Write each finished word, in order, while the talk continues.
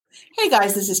Hey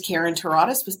guys, this is Karen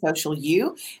Taradas with Social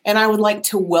U, and I would like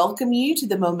to welcome you to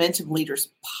the Momentum Leaders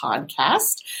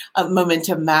podcast of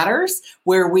Momentum Matters,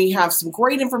 where we have some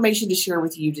great information to share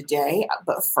with you today.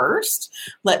 But first,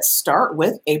 let's start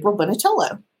with April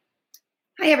Benetolo.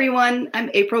 Hi, everyone. I'm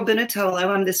April Benetolo.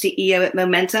 I'm the CEO at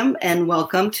Momentum, and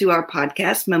welcome to our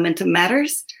podcast, Momentum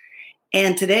Matters.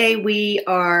 And today we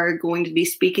are going to be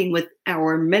speaking with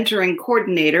our mentoring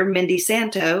coordinator, Mindy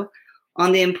Santo,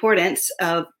 on the importance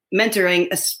of mentoring,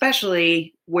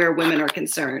 especially where women are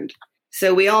concerned.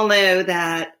 So we all know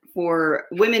that for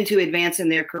women to advance in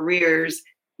their careers,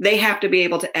 they have to be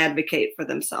able to advocate for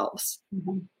themselves.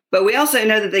 Mm-hmm. But we also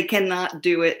know that they cannot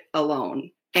do it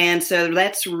alone. And so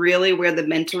that's really where the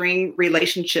mentoring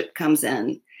relationship comes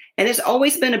in. And it's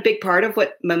always been a big part of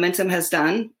what Momentum has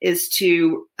done is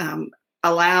to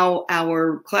allow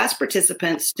our class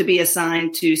participants to be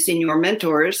assigned to senior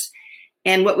mentors.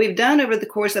 And what we've done over the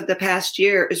course of the past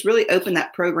year is really open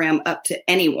that program up to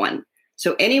anyone.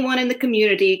 So anyone in the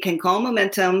community can call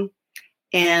Momentum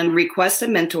and request a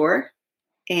mentor.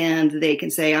 And they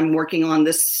can say, I'm working on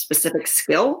this specific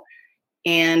skill.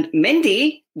 And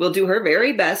Mindy will do her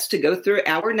very best to go through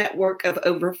our network of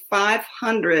over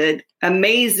 500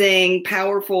 amazing,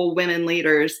 powerful women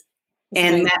leaders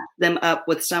and match them up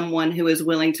with someone who is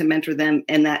willing to mentor them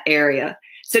in that area.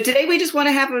 So today we just want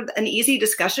to have an easy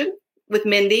discussion with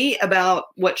Mindy about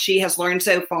what she has learned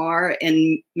so far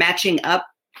in matching up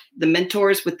the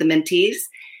mentors with the mentees.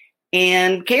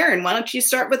 And Karen, why don't you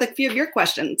start with a few of your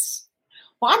questions?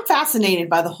 Well, I'm fascinated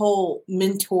by the whole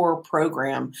mentor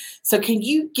program. So can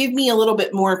you give me a little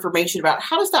bit more information about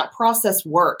how does that process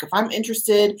work? If I'm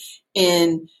interested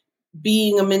in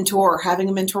being a mentor or having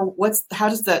a mentor, what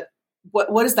does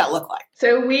that look like?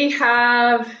 So we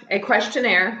have a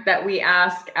questionnaire that we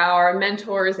ask our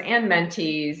mentors and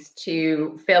mentees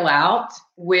to fill out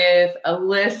with a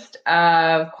list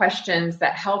of questions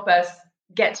that help us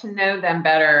get to know them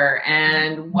better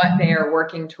and what they are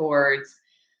working towards.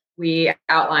 We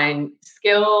outline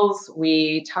skills.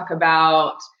 We talk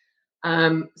about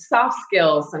soft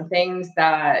skills, some things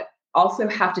that also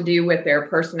have to do with their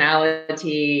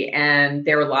personality and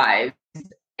their lives.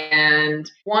 And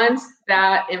once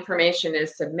that information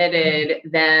is submitted,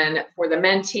 then for the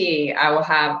mentee, I will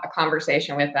have a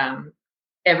conversation with them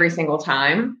every single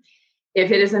time. If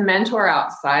it is a mentor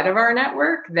outside of our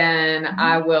network, then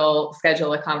I will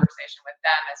schedule a conversation with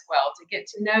them as well to get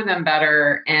to know them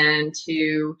better and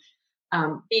to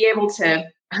be able to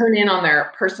hone in on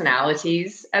their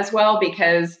personalities as well,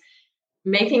 because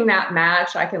making that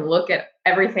match, I can look at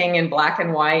everything in black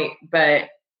and white, but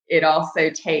it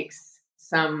also takes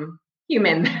some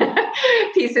human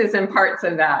pieces and parts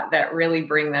of that really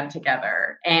bring them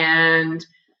together. And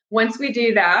once we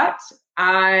do that,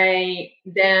 I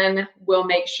then will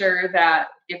make sure that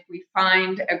if we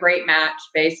find a great match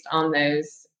based on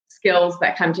those skills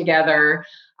that come together,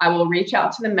 I will reach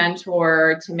out to the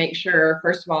mentor to make sure,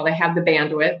 first of all, they have the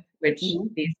bandwidth, which these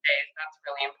days, that's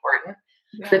really important.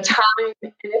 Yeah. The time,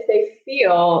 and if they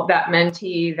feel that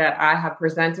mentee that I have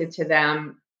presented to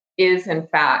them is in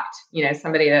fact,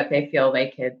 somebody that they feel they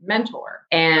could mentor.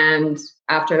 And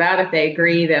after that, if they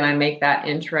agree, then I make that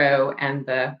intro and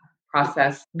the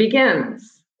process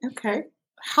begins. Okay.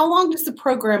 How long does the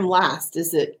program last?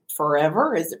 Is it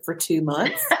forever? Is it for 2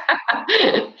 months?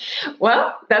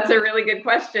 Well, that's a really good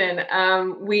question.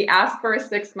 We ask for a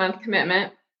 6-month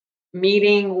commitment,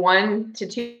 meeting 1 to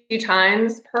 2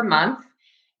 times per month.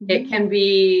 Mm-hmm. It can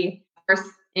be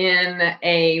in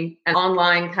an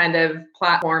online kind of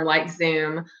platform like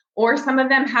Zoom, or some of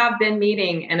them have been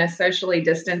meeting in a socially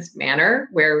distanced manner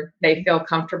where they feel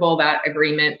comfortable that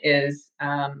agreement is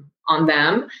on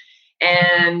them.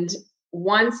 And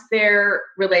once their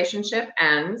relationship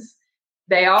ends,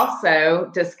 they also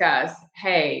discuss,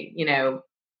 hey,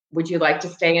 would you like to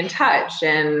stay in touch?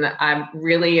 And I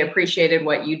really appreciated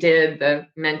what you did. The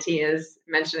mentee is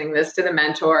mentioning this to the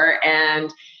mentor.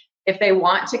 And if they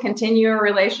want to continue a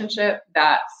relationship,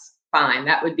 that's fine.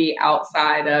 That would be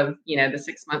outside of, the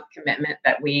 6-month commitment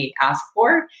that we ask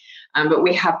for. But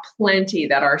we have plenty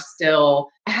that are still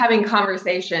having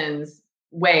conversations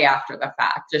way after the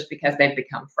fact, just because they've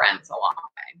become friends along the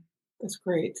way. That's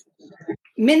great.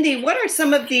 Mindy, what are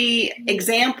some of the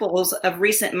examples of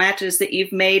recent matches that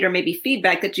you've made, or maybe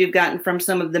feedback that you've gotten from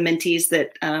some of the mentees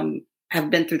that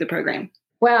have been through the program?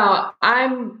 Well,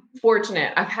 I'm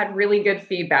fortunate. I've had really good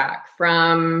feedback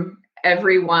from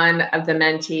every one of the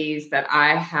mentees that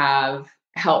I have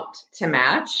helped to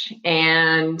match.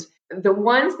 And the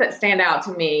ones that stand out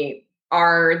to me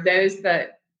are those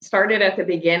that started at the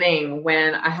beginning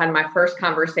when I had my first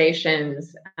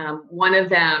conversations. One of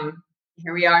them,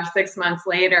 here we are 6 months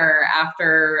later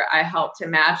after I helped to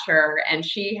match her. And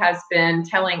she has been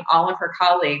telling all of her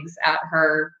colleagues at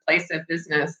her place of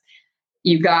business,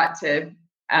 you got to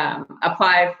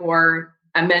apply for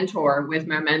a mentor with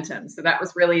Momentum. So that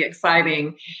was really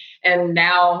exciting. And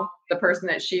now the person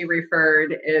that she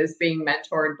referred is being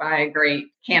mentored by a great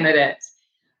candidate.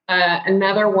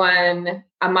 Another one,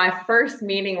 on my first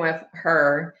meeting with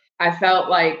her, I felt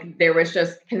like there was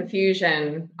just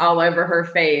confusion all over her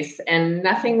face and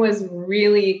nothing was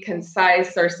really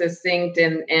concise or succinct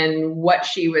in what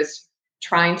she was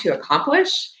trying to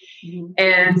accomplish. Mm-hmm.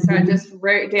 And so I just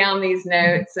wrote down these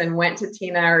notes and went to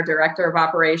Tina, our director of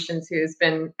operations, who's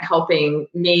been helping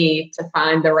me to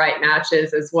find the right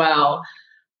matches as well,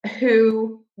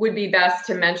 who would be best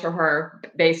to mentor her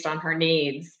based on her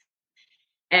needs.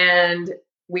 And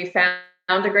we found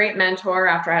a great mentor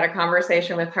after I had a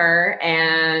conversation with her.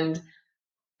 And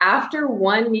after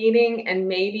one meeting and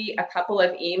maybe a couple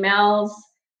of emails,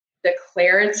 the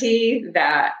clarity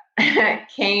that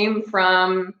came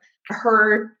from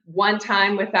her one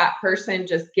time with that person,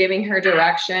 just giving her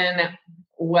direction,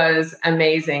 was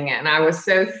amazing. And I was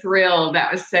so thrilled.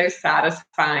 That was so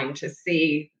satisfying to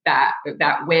see that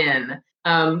win.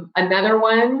 Another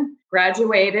one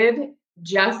graduated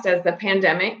just as the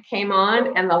pandemic came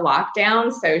on and the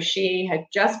lockdown. So she had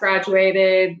just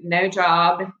graduated, no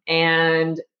job,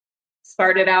 and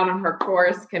started out on her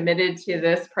course, committed to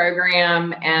this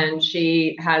program. And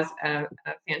she has a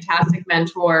fantastic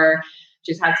mentor.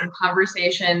 She's had some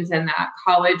conversations in that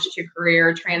college to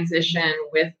career transition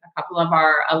with a couple of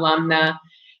our alumna.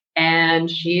 And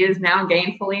she is now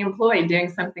gainfully employed doing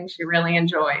something she really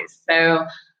enjoys. So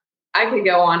I could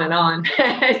go on and on,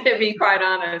 to be quite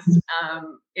honest.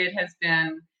 It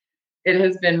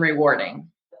has been rewarding.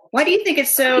 Why do you think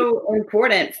it's so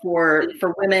important for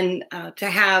women to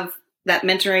have that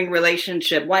mentoring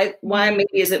relationship? Why maybe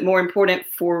is it more important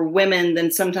for women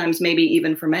than sometimes maybe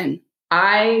even for men?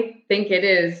 I think it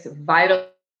is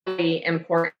vitally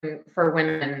important for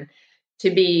women to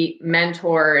be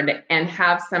mentored and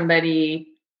have somebody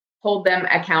hold them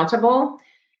accountable,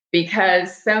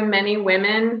 because so many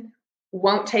women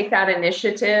won't take that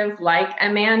initiative like a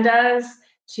man does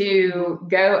to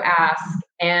go ask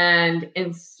and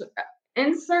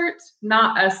insert,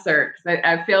 not assert.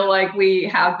 I feel like we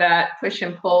have that push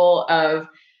and pull of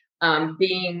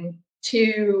being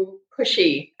too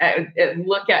pushy,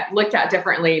 looked at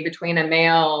differently between a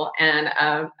male and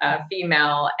a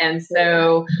female. And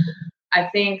so I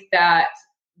think that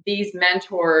these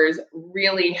mentors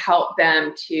really help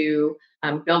them to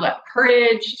build up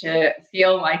courage, to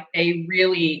feel like they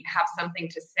really have something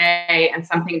to say and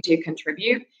something to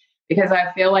contribute. Because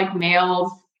I feel like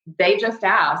males, they just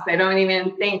ask. They don't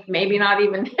even think, maybe not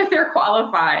even if they're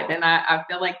qualified. And I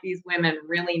feel like these women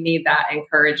really need that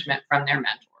encouragement from their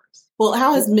mentors. Well,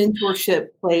 how has mentorship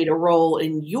played a role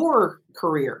in your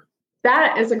career?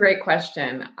 That is a great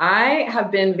question. I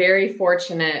have been very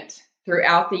fortunate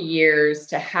throughout the years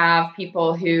to have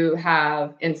people who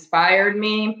have inspired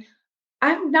me.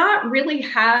 I've not really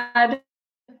had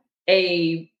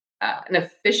an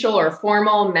official or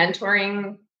formal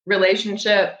mentoring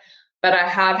relationship, but I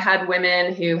have had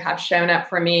women who have shown up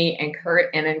for me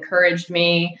and encouraged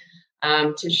me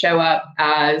to show up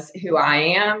as who I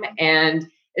am. And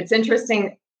it's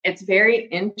interesting. It's very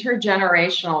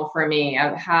intergenerational for me.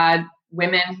 I've had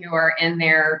women who are in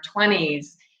their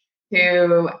 20s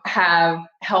who have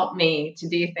helped me to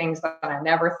do things that I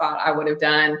never thought I would have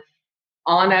done,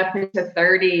 on up into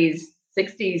 30s,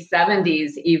 60s,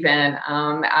 70s even.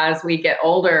 As we get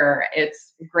older,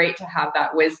 it's great to have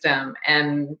that wisdom.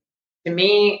 And to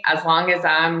me, as long as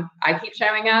I keep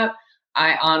showing up,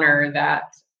 I honor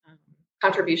that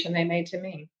contribution they made to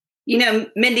me. You know,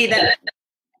 Mindy, that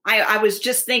I was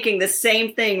just thinking the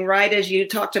same thing right as you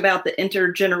talked about the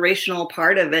intergenerational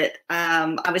part of it.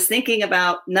 I was thinking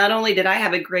about, not only did I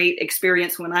have a great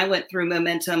experience when I went through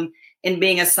Momentum in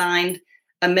being assigned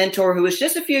a mentor who was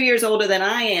just a few years older than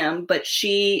I am, but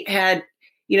she had,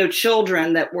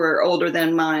 children that were older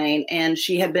than mine, and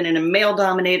she had been in a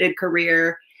male-dominated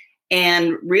career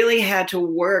and really had to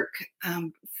work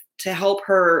to help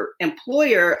her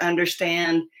employer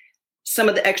understand some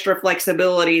of the extra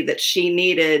flexibility that she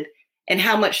needed and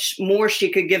how much more she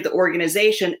could give the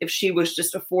organization if she was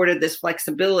just afforded this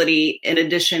flexibility in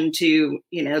addition to,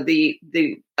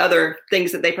 the other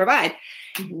things that they provide.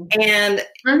 Mm-hmm. And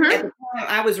at the time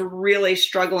I was really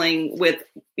struggling with,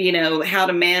 how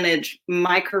to manage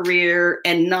my career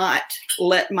and not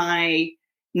let my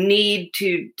need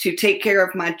to take care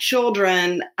of my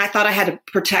children. I thought I had to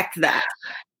protect that.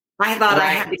 I thought I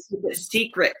had to keep it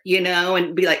secret,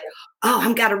 and be like, oh,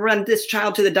 I've got to run this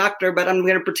child to the doctor, but I'm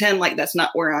going to pretend like that's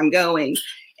not where I'm going.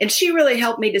 And she really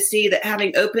helped me to see that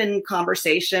having open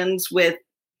conversations with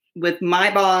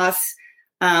my boss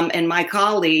and my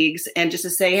colleagues, and just to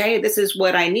say, hey, this is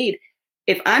what I need.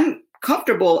 If I'm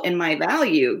comfortable in my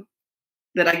value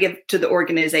that I give to the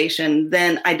organization,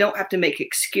 then I don't have to make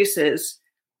excuses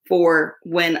for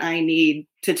when I need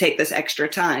to take this extra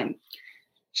time.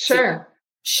 Sure. So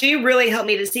she really helped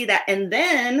me to see that. And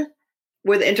then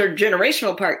where the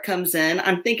intergenerational part comes in,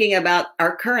 I'm thinking about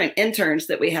our current interns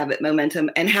that we have at Momentum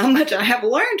and how much I have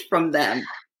learned from them.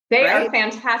 They are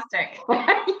fantastic.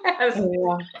 Yes.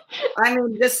 Yeah. I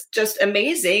mean, this just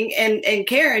amazing. And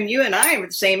Karen, you and I are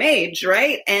the same age,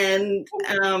 right? And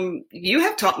you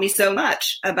have taught me so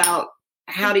much about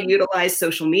how to utilize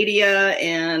social media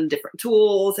and different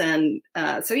tools. And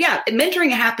so, yeah,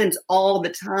 mentoring happens all the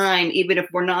time, even if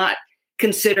we're not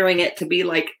considering it to be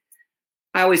like,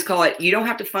 I always call it, you don't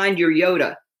have to find your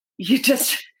Yoda. You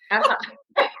just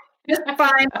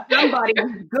find somebody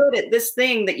who's good at this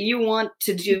thing that you want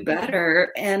to do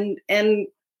better, and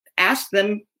ask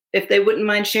them if they wouldn't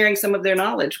mind sharing some of their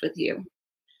knowledge with you.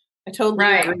 I totally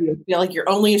agree. I feel like you're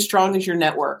only as strong as your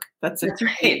network. That's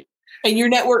right. And your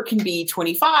network can be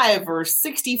 25 or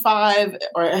 65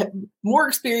 or more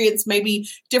experience, maybe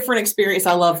different experience.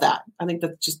 I love that. I think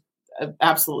that's just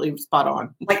absolutely spot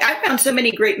on. Like, I found so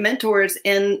many great mentors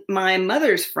in my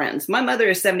mother's friends. My mother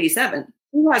is 77.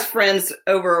 She has friends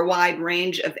over a wide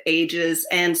range of ages.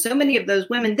 And so many of those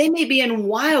women, they may be in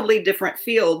wildly different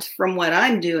fields from what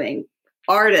I'm doing.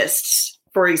 Artists,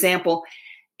 for example.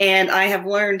 And I have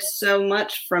learned so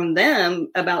much from them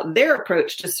about their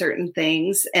approach to certain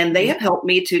things. And they have helped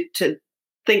me to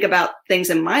think about things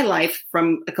in my life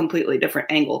from a completely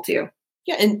different angle too.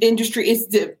 Yeah. And industry is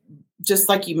just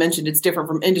like you mentioned, it's different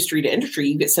from industry to industry.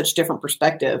 You get such different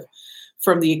perspective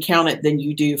from the accountant than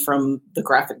you do from the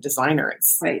graphic designer.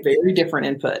 It's very different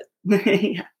input.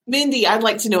 Yeah. Mindy, I'd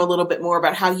like to know a little bit more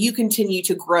about how you continue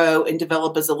to grow and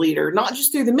develop as a leader, not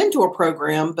just through the mentor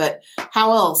program, but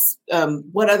how else,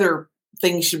 what other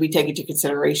things should we take into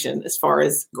consideration as far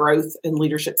as growth and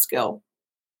leadership skill?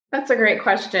 That's a great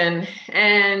question.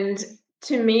 And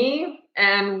to me,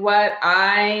 and what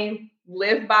I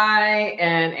live by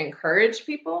and encourage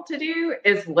people to do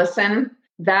is listen.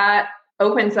 That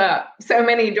opens up so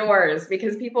many doors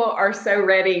because people are so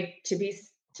ready to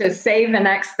say the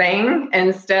next thing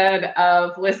instead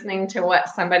of listening to what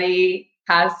somebody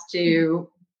has to,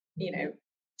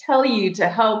 tell you to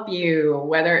help you,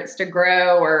 whether it's to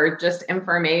grow or just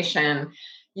information.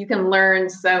 You can learn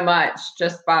so much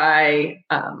just by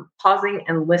pausing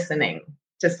and listening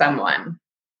to someone.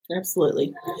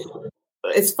 Absolutely.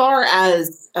 As far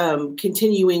as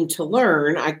continuing to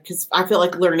learn, because I feel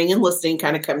like learning and listening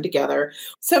kind of come together.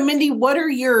 So, Mindy, what are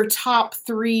your top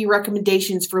 3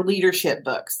 recommendations for leadership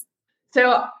books?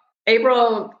 So,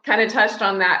 April kind of touched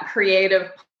on that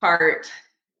creative part.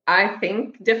 I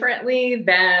think differently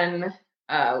than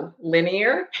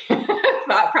linear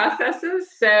thought processes.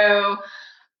 So,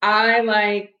 I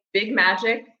like Big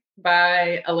Magic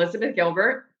by Elizabeth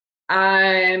Gilbert.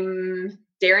 I'm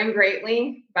Daring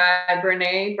Greatly by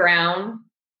Brené Brown,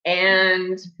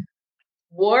 and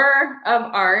War of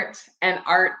Art and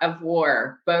Art of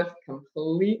War, both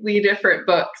completely different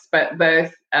books, but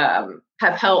both have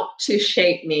helped to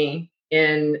shape me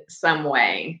in some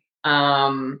way.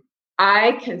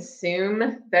 I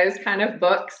consume those kind of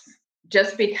books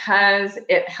just because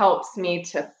it helps me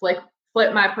to flip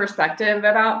my perspective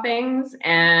about things.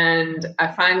 And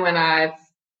I find when I've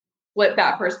flip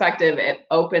that perspective, it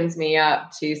opens me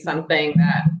up to something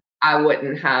that I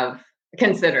wouldn't have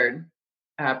considered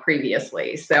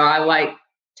previously. So I like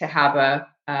to have a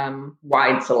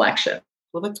wide selection.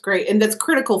 Well, that's great. And that's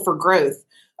critical for growth,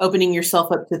 opening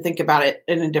yourself up to think about it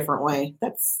in a different way.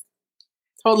 That's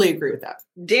totally agree with that.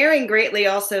 Daring Greatly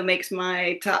also makes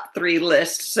my top 3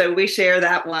 list. So we share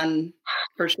that one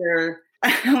for sure.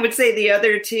 I would say the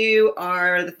other 2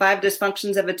 are The 5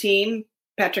 Dysfunctions of a Team,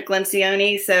 Patrick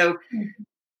Lencioni. So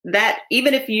that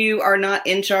even if you are not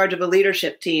in charge of a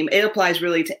leadership team, it applies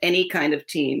really to any kind of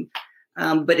team.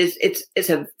 But it's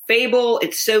a fable.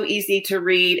 It's so easy to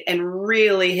read and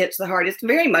really hits the heart. It's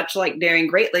very much like Daring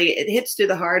Greatly. It hits to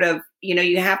the heart of,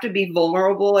 you have to be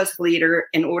vulnerable as a leader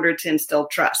in order to instill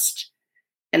trust.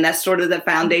 And that's sort of the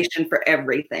foundation for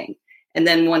everything. And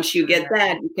then once you get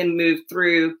that, you can move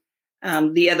through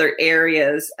the other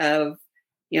areas of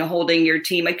holding your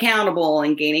team accountable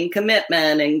and gaining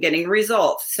commitment and getting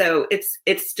results. So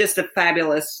it's just a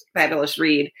fabulous, fabulous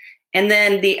read. And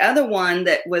then the other one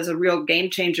that was a real game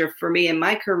changer for me in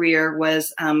my career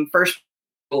was First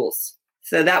Rules.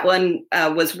 So that one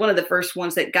was one of the first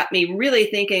ones that got me really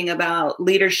thinking about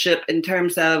leadership in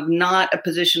terms of not a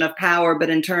position of power, but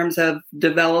in terms of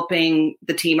developing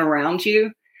the team around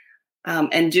you,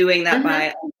 and doing that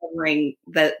by uncovering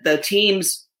the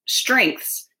team's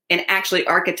strengths and actually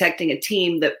architecting a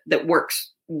team that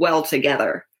works well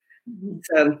together. Mm-hmm.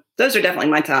 So those are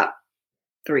definitely my top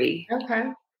 3. Okay.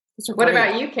 What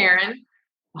about you, Karen?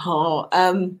 Oh,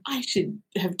 I should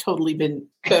have totally been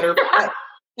better.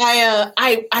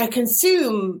 I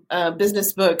consume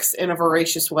business books in a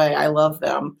voracious way. I love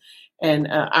them, and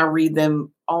I read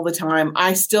them all the time.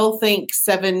 I still think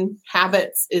 7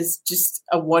 Habits is just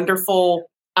a wonderful.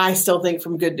 I still think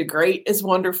From Good to Great is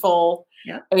wonderful.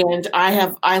 Yeah. And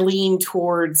I lean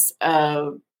towards.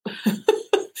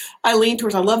 I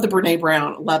love the Brene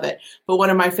Brown, love it. But one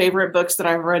of my favorite books that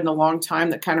I've read in a long time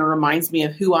that kind of reminds me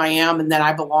of who I am and that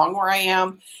I belong where I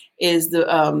am is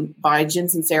the by Jen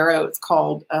Sincero. It's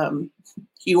called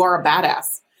You Are a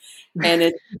Badass.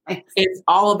 And it's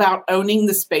all about owning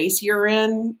the space you're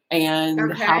in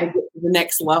and how to get to the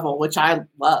next level, which I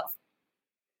love.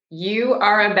 You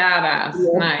Are a Badass.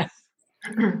 Yeah. Nice.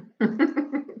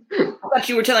 I thought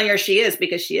you were telling her she is,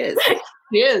 because she is.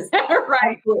 She is.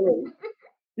 Right. Absolutely.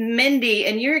 Mindy,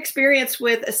 in your experience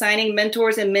with assigning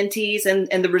mentors and mentees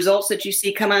and the results that you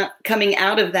see coming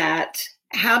out of that,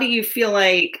 how do you feel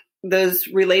like those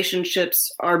relationships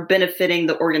are benefiting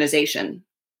the organization?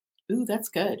 Ooh, that's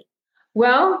good.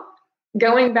 Well,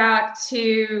 going back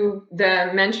to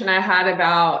the mention I had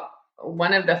about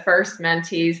one of the first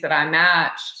mentees that I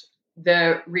matched,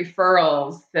 the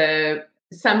referrals,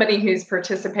 somebody who's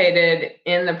participated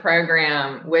in the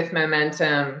program with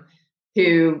Momentum,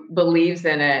 who believes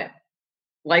in it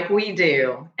like we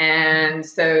do. And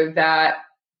so that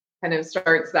kind of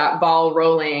starts that ball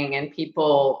rolling and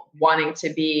people wanting to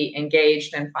be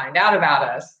engaged and find out about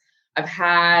us. I've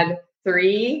had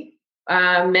 3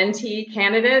 mentee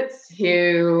candidates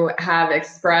who have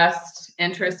expressed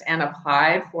interest and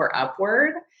applied for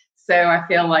Upward. So I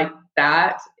feel like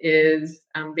that is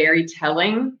very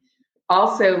telling.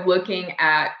 Also looking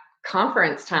at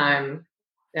conference time,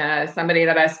 somebody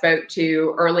that I spoke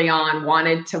to early on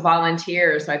wanted to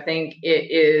volunteer. So I think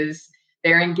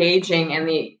they're engaging in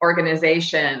the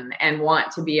organization and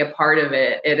want to be a part of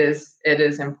it. It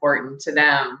is important to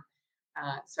them.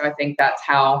 So I think that's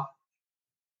how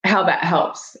that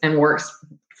helps and works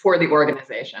for the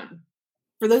organization.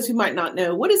 For those who might not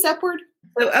know, what is Upward?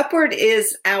 So Upward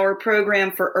is our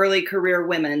program for early career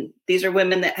women. These are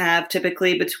women that have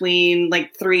typically between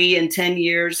 3 and 10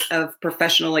 years of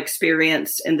professional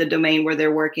experience in the domain where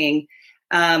they're working.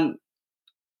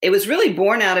 It was really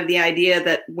born out of the idea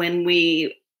that when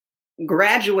we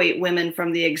graduate women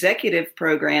from the executive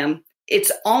program,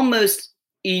 it's almost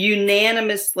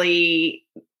unanimously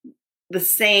the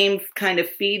same kind of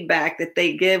feedback that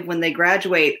they give when they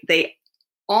graduate. They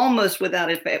almost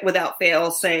without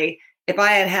fail say, if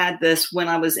I had this when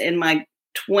I was in my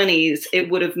 20s, it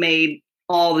would have made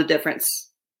all the difference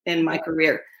in my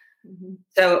career. Mm-hmm.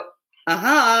 So,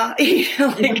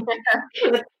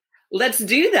 let's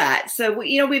do that. So,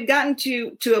 we've gotten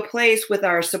to a place with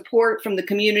our support from the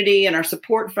community and our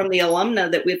support from the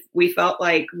alumna that we felt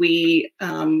like we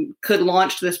could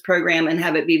launch this program and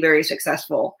have it be very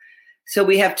successful. So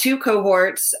we have 2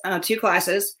 cohorts, 2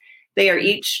 classes. They are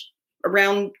each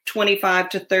around 25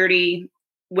 to 30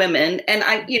 women. And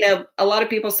a lot of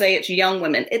people say it's young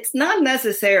women. It's not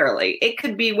necessarily. It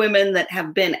could be women that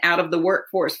have been out of the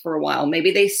workforce for a while.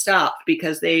 Maybe they stopped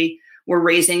because they were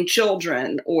raising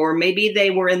children, or maybe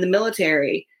they were in the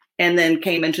military and then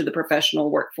came into the professional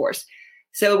workforce.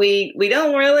 So we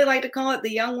don't really like to call it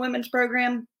the Young Women's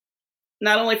Program,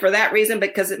 not only for that reason, but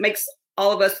because it makes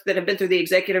all of us that have been through the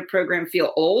executive program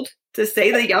feel old to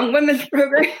say the Young Women's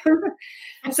Program.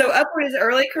 So Upward is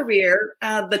early career.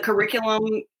 The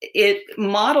curriculum, it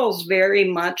models very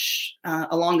much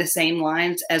along the same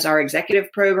lines as our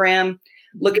executive program,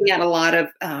 looking at a lot of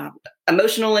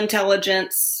emotional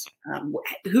intelligence.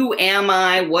 Who am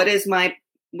I? What is my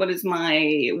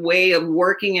way of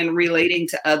working and relating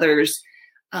to others?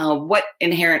 What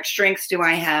inherent strengths do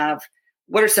I have?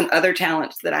 What are some other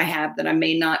talents that I have that I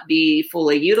may not be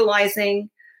fully utilizing?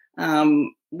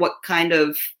 What kind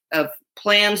of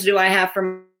plans do I have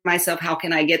for myself? How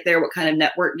can I get there? What kind of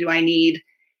network do I need?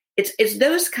 It's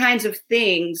those kinds of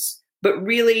things, but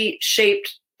really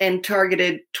shaped and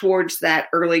targeted towards that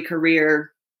early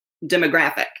career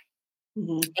demographic.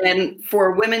 Mm-hmm. And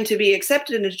for women to be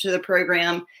accepted into the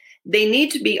program, they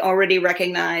need to be already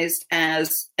recognized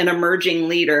as an emerging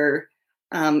leader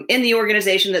in the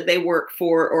organization that they work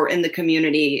for or in the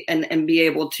community, and be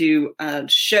able to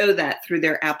show that through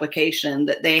their application,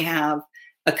 that they have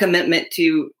a commitment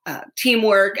to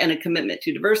teamwork and a commitment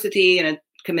to diversity and a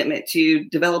commitment to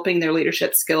developing their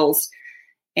leadership skills.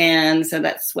 And so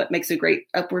that's what makes a great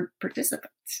Upward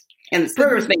participant. And the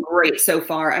program's been great so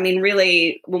far. I mean,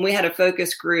 really, when we had a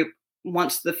focus group,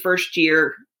 once the first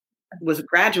year was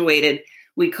graduated,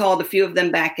 we called a few of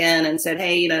them back in and said,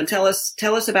 hey, tell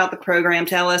us about the program.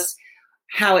 Tell us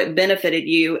how it benefited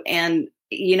you. And,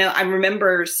 I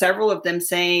remember several of them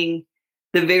saying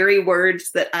the very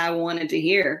words that I wanted to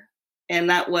hear. And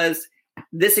that was,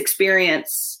 this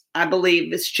experience, I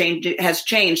believe, has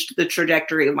changed the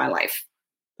trajectory of my life.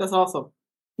 That's awesome.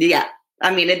 Yeah.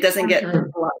 I mean, it doesn't get a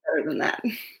lot better than that.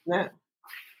 Yeah.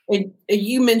 And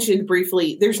you mentioned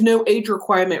briefly, there's no age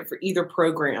requirement for either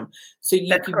program. So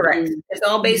that's correct. It's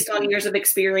all based on years of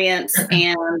experience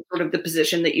and sort of the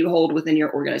position that you hold within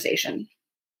your organization.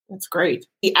 That's great.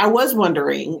 I was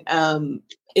wondering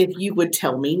if you would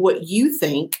tell me what you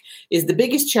think is the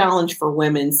biggest challenge for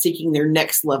women seeking their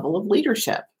next level of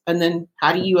leadership. And then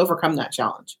how do you overcome that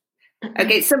challenge?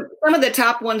 Okay, some of the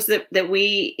top ones that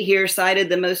we hear cited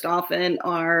the most often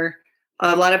are,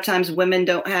 a lot of times women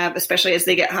don't have, especially as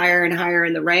they get higher and higher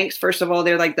in the ranks. First of all,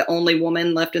 they're like the only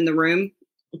woman left in the room.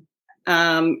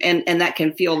 And that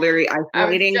can feel very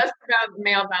isolating. I was just about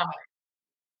male dominant.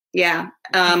 Yeah.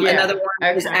 Another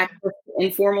one is access to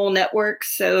informal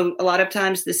networks. So a lot of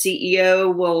times the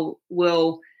CEO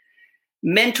will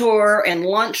mentor and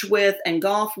lunch with and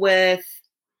golf with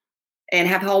and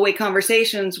have hallway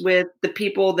conversations with the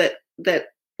people that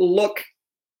look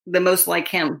the most like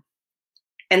him.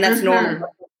 And that's normal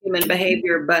human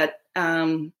behavior. But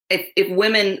if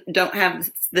women don't have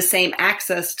the same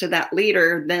access to that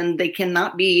leader, then they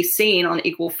cannot be seen on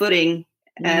equal footing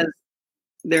as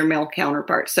their male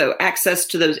counterparts. So access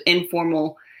to those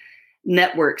informal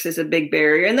networks is a big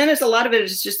barrier. And then there's a lot of it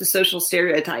is just the social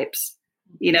stereotypes.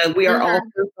 We are all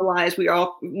socialized. We are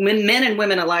all, men and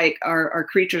women alike, are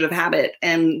creatures of habit,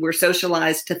 and we're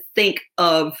socialized to think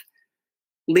of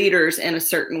leaders in a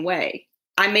certain way.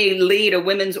 I may lead a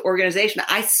women's organization.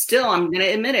 I'm going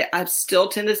to admit it, I still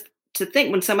tend to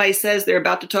think when somebody says they're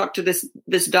about to talk to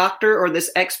this doctor or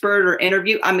this expert or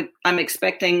interview, I'm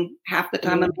expecting half the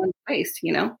time I'm on face,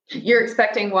 You're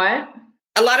expecting what?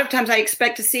 A lot of times I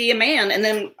expect to see a man, and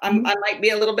then I might be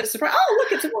a little bit surprised. Oh,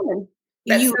 look, it's a woman.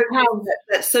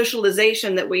 That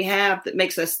socialization that we have that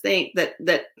makes us think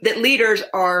that leaders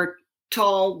are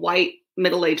tall, white,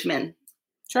 middle-aged men.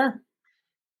 Sure.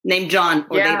 Named John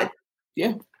or David.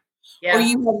 Yeah. Or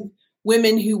you have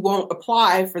women who won't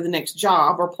apply for the next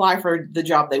job or apply for the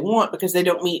job they want because they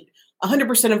don't meet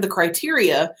 100% of the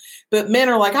criteria. But men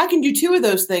are like, I can do 2 of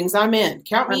those things. I'm in.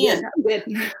 Count me in.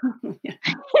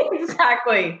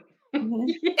 Exactly. And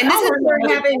this is where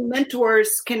having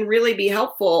mentors can really be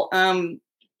helpful.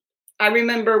 I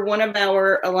remember one of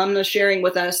our alumna sharing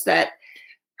with us that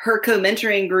her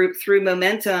co-mentoring group through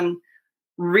Momentum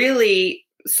really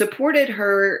supported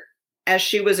her as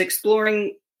she was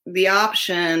exploring the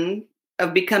option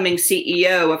of becoming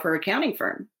CEO of her accounting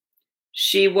firm.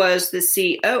 She was the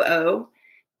COO,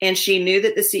 and she knew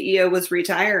that the CEO was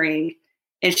retiring,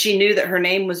 and she knew that her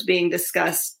name was being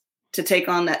discussed to take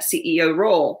on that CEO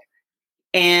role.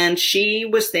 And she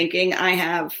was thinking,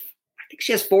 I think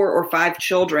she has 4 or 5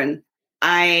 children.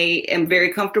 I am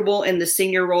very comfortable in the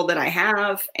senior role that I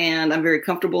have, and I'm very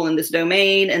comfortable in this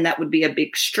domain, and that would be a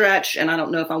big stretch. And I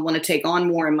don't know if I want to take on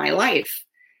more in my life.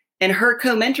 And her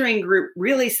co-mentoring group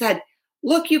really said,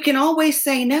 look, you can always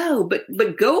say no, but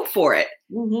go for it.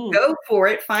 Mm-hmm. Go for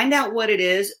it. Find out what it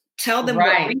is. Tell them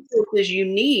what resources you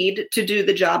need to do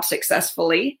the job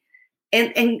successfully.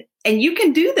 And you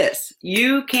can do this.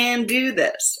 You can do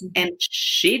this. And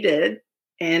she did.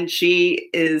 And she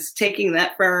is taking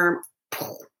that firm.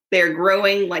 They're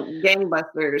growing like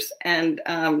gangbusters. And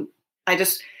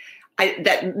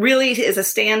that really is a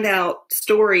standout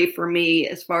story for me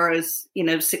as far as,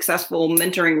 successful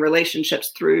mentoring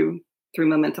relationships through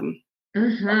Momentum.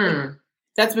 Mm-hmm.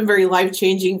 That's been very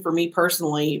life-changing for me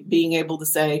personally, being able to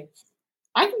say,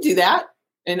 I can do that.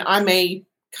 And I may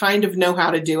kind of know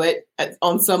how to do it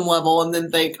on some level, and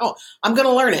then think, oh, I'm going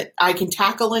to learn it. I can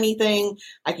tackle anything.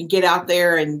 I can get out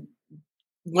there and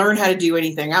learn how to do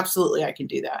anything. Absolutely, I can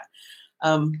do that.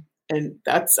 And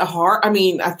that's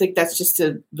I think that's just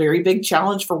a very big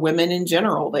challenge for women in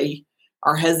general. They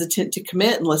are hesitant to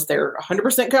commit unless they're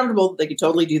 100% comfortable. They could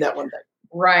totally do that one day.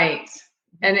 Right.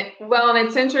 And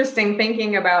it's interesting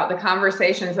thinking about the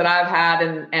conversations that I've had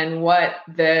and what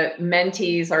the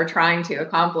mentees are trying to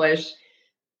accomplish.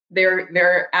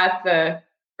 They're at the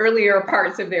earlier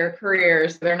parts of their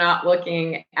careers. They're not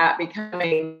looking at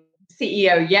becoming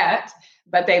CEO yet,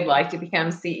 but they'd like to become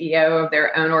CEO of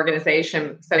their own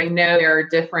organization. So they know there are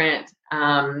different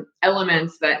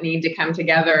elements that need to come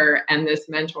together, and this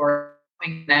mentor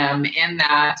them in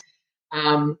that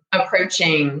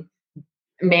approaching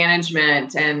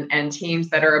management and teams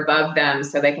that are above them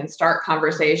so they can start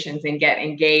conversations and get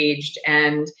engaged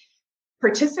and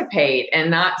participate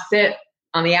and not sit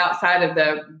on the outside of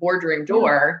the boardroom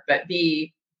door, but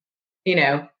be,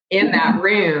 in that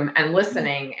room and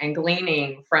listening and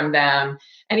gleaning from them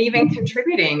and even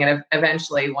contributing and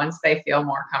eventually once they feel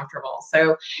more comfortable.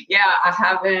 So yeah, I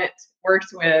haven't worked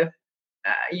with,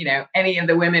 any of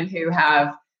the women who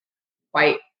have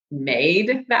quite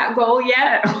made that goal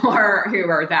yet or who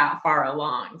are that far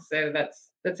along. So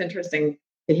that's interesting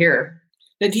to hear.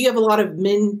 Now, do you have a lot of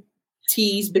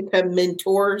mentees become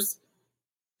mentors?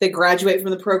 They graduate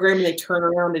from the program and they turn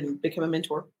around and become a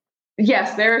mentor?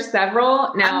 Yes, there are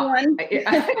several. Now,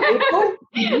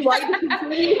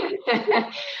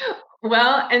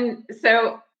 well, and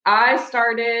so I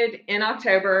started in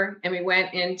October and we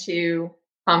went into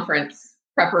conference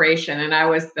preparation and I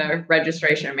was the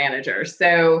registration manager.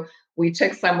 So we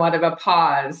took somewhat of a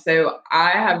pause. So I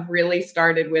have really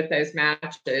started with those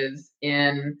matches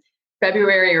in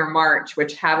February or March,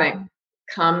 which haven't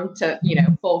come to,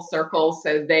 full circle.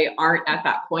 So they aren't at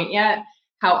that point yet.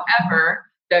 However,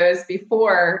 those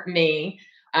before me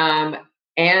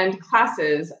and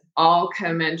classes all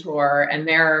co-mentor, and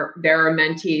there are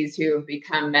mentees who have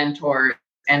become mentors,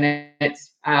 and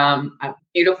it's a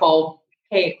beautiful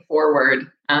pay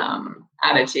forward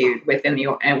attitude within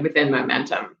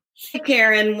Momentum.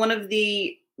 Karen, one of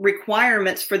the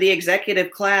requirements for the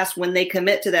executive class when they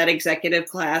commit to that executive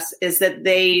class is that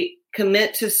they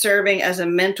commit to serving as a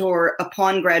mentor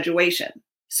upon graduation.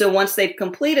 So once they've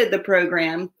completed the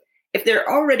program, if they're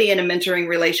already in a mentoring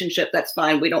relationship, that's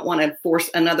fine. We don't want to force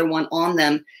another one on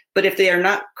them. But if they are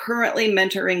not currently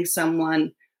mentoring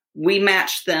someone, we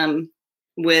match them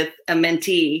with a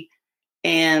mentee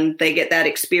and they get that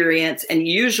experience. And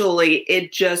usually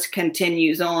it just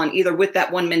continues on either with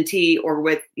that one mentee or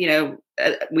with,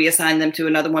 we assign them to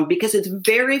another one because it's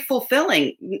very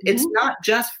fulfilling. Mm-hmm. It's not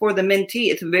just for the mentee.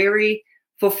 It's very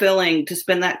fulfilling to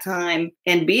spend that time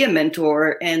and be a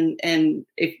mentor. And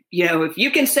if you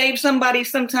can save somebody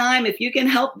some time, if you can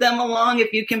help them along,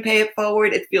 if you can pay it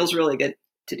forward, it feels really good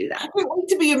to do that. I can't wait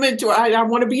to be a mentor. I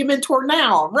want to be a mentor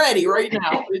now. I'm ready right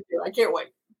now. I can't wait.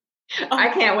 I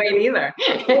can't wait either.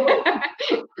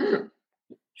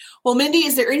 Well, Mindy,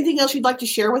 is there anything else you'd like to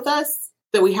share with us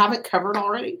that we haven't covered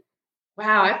already?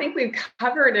 Wow, I think we've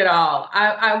covered it all.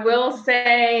 I will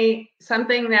say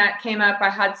something that came up. I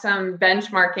had some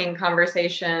benchmarking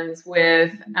conversations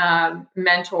with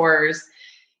mentors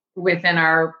within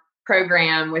our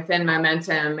program, within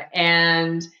Momentum.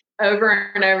 And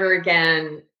over and over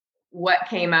again, what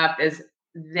came up is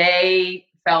they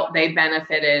felt they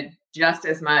benefited just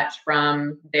as much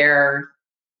from their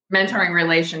mentoring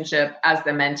relationship as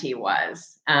the mentee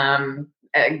was.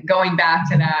 Going back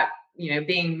to that,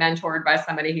 being mentored by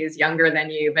somebody who's younger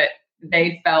than you, but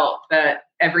they felt that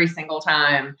every single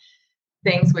time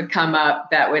things would come up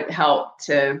that would help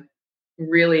to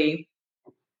really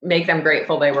make them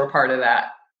grateful they were part of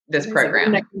this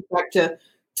program. Back to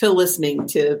listening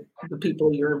to the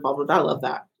people you're involved with. I love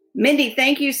that. Mindy,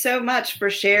 thank you so much for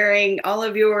sharing all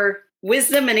of your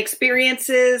wisdom and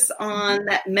experiences on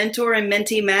that mentor and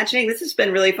mentee matching. This has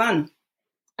been really fun.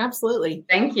 Absolutely.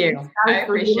 Thank you. I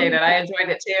appreciate it. I enjoyed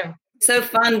it too. So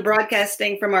fun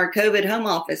broadcasting from our COVID home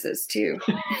offices too.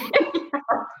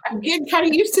 I'm getting kind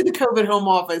of used to the COVID home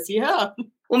office. Yeah.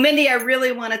 Well, Mindy, I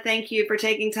really want to thank you for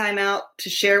taking time out to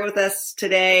share with us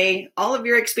today all of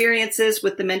your experiences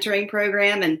with the mentoring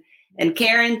program. And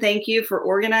Karen, thank you for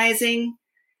organizing.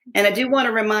 And I do want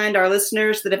to remind our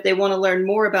listeners that if they want to learn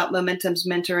more about Momentum's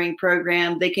mentoring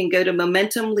program, they can go to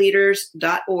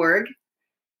momentumleaders.org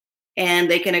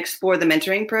and they can explore the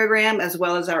mentoring program as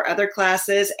well as our other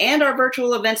classes and our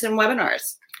virtual events and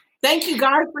webinars. Thank you,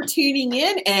 guys, for tuning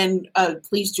in. And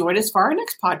please join us for our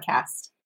next podcast.